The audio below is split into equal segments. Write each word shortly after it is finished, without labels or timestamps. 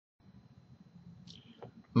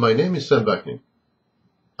My name is Sam Vaknin.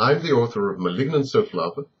 I'm the author of Malignant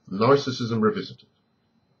Self-love, Narcissism Revisited.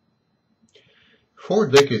 4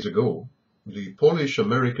 decades ago, the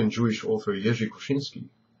Polish-American Jewish author Jerzy Koszyński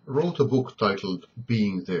wrote a book titled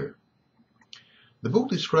Being There. The book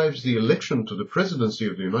describes the election to the presidency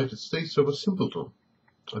of the United States of a simpleton,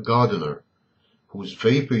 a gardener, whose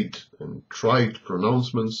vapid and trite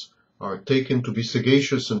pronouncements are taken to be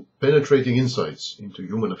sagacious and penetrating insights into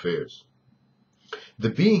human affairs. The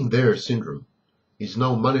being there syndrome is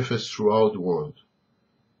now manifest throughout the world.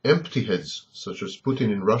 Empty heads such as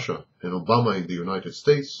Putin in Russia and Obama in the United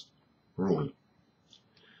States rule.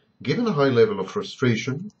 Given a high level of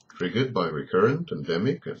frustration triggered by recurrent,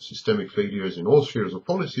 endemic, and systemic failures in all spheres of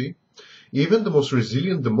policy, even the most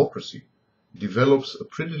resilient democracy develops a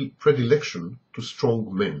predilection to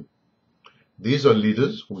strong men. These are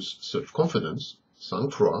leaders whose self-confidence,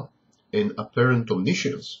 sang-froid, and apparent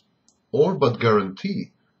omniscience all but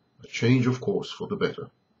guarantee a change of course for the better.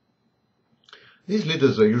 These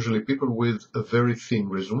leaders are usually people with a very thin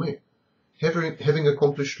resume, having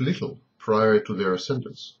accomplished little prior to their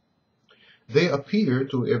ascendance. They appear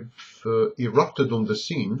to have erupted on the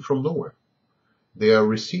scene from nowhere. They are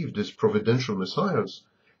received as providential messiahs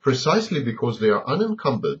precisely because they are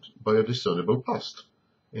unencumbered by a discernible past,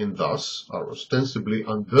 and thus are ostensibly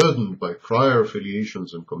unburdened by prior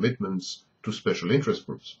affiliations and commitments to special interest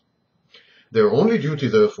groups. Their only duty,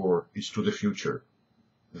 therefore, is to the future.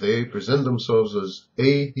 They present themselves as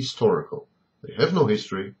ahistorical. They have no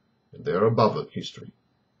history, and they are above history.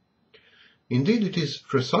 Indeed, it is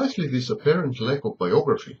precisely this apparent lack of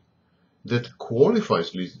biography that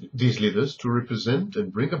qualifies these leaders to represent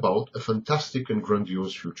and bring about a fantastic and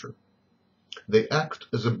grandiose future. They act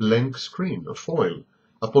as a blank screen, a foil,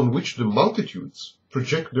 upon which the multitudes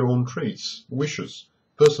project their own traits, wishes,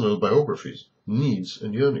 personal biographies, needs,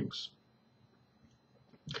 and yearnings.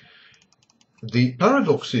 The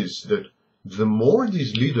paradox is that the more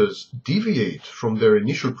these leaders deviate from their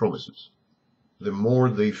initial promises, the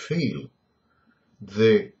more they fail,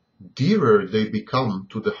 the dearer they become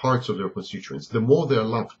to the hearts of their constituents, the more they are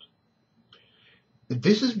loved.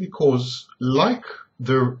 This is because, like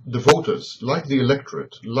the voters, like the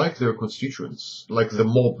electorate, like their constituents, like the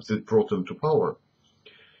mob that brought them to power,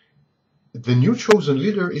 the new chosen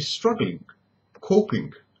leader is struggling,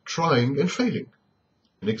 coping, trying, and failing.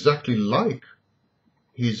 And exactly like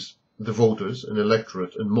the voters and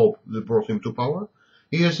electorate and mob that brought him to power,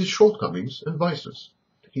 he has his shortcomings and vices.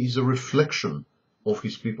 He is a reflection of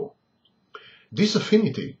his people. This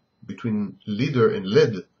affinity between leader and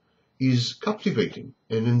led is captivating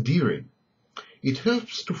and endearing. It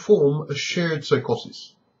helps to form a shared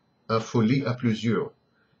psychosis, a folie à plusieurs,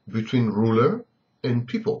 between ruler and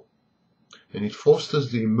people, and it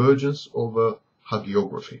fosters the emergence of a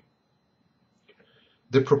hagiography.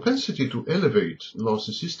 The propensity to elevate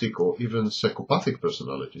narcissistic or even psychopathic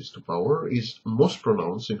personalities to power is most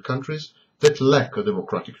pronounced in countries that lack a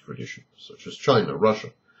democratic tradition, such as China, Russia,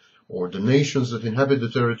 or the nations that inhabit the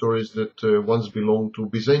territories that once belonged to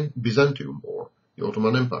Byzantium or the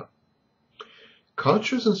Ottoman Empire.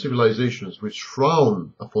 Cultures and civilizations which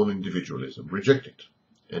frown upon individualism, reject it,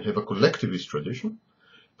 and have a collectivist tradition,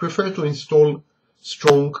 prefer to install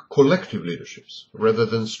strong collective leaderships rather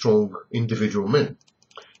than strong individual men.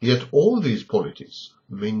 Yet all these polities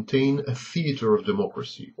maintain a theater of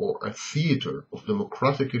democracy, or a theater of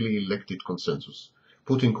democratically elected consensus.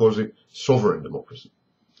 Putin calls it sovereign democracy.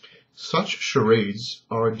 Such charades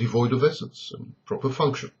are devoid of essence and proper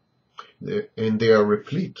function, and they are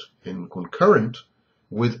replete and concurrent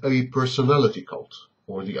with a personality cult,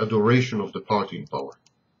 or the adoration of the party in power.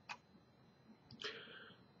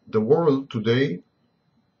 The world today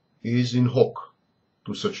is in hock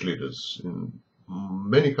to such leaders. In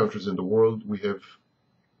many countries in the world, we have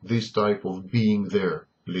this type of being there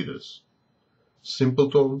leaders.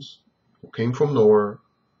 Simpletons who came from nowhere,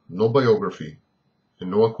 no biography,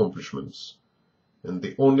 and no accomplishments, and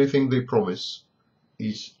the only thing they promise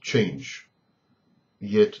is change.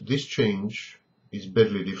 Yet this change is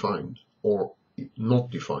badly defined, or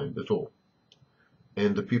not defined at all.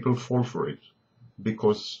 And the people fall for it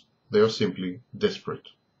because they are simply desperate.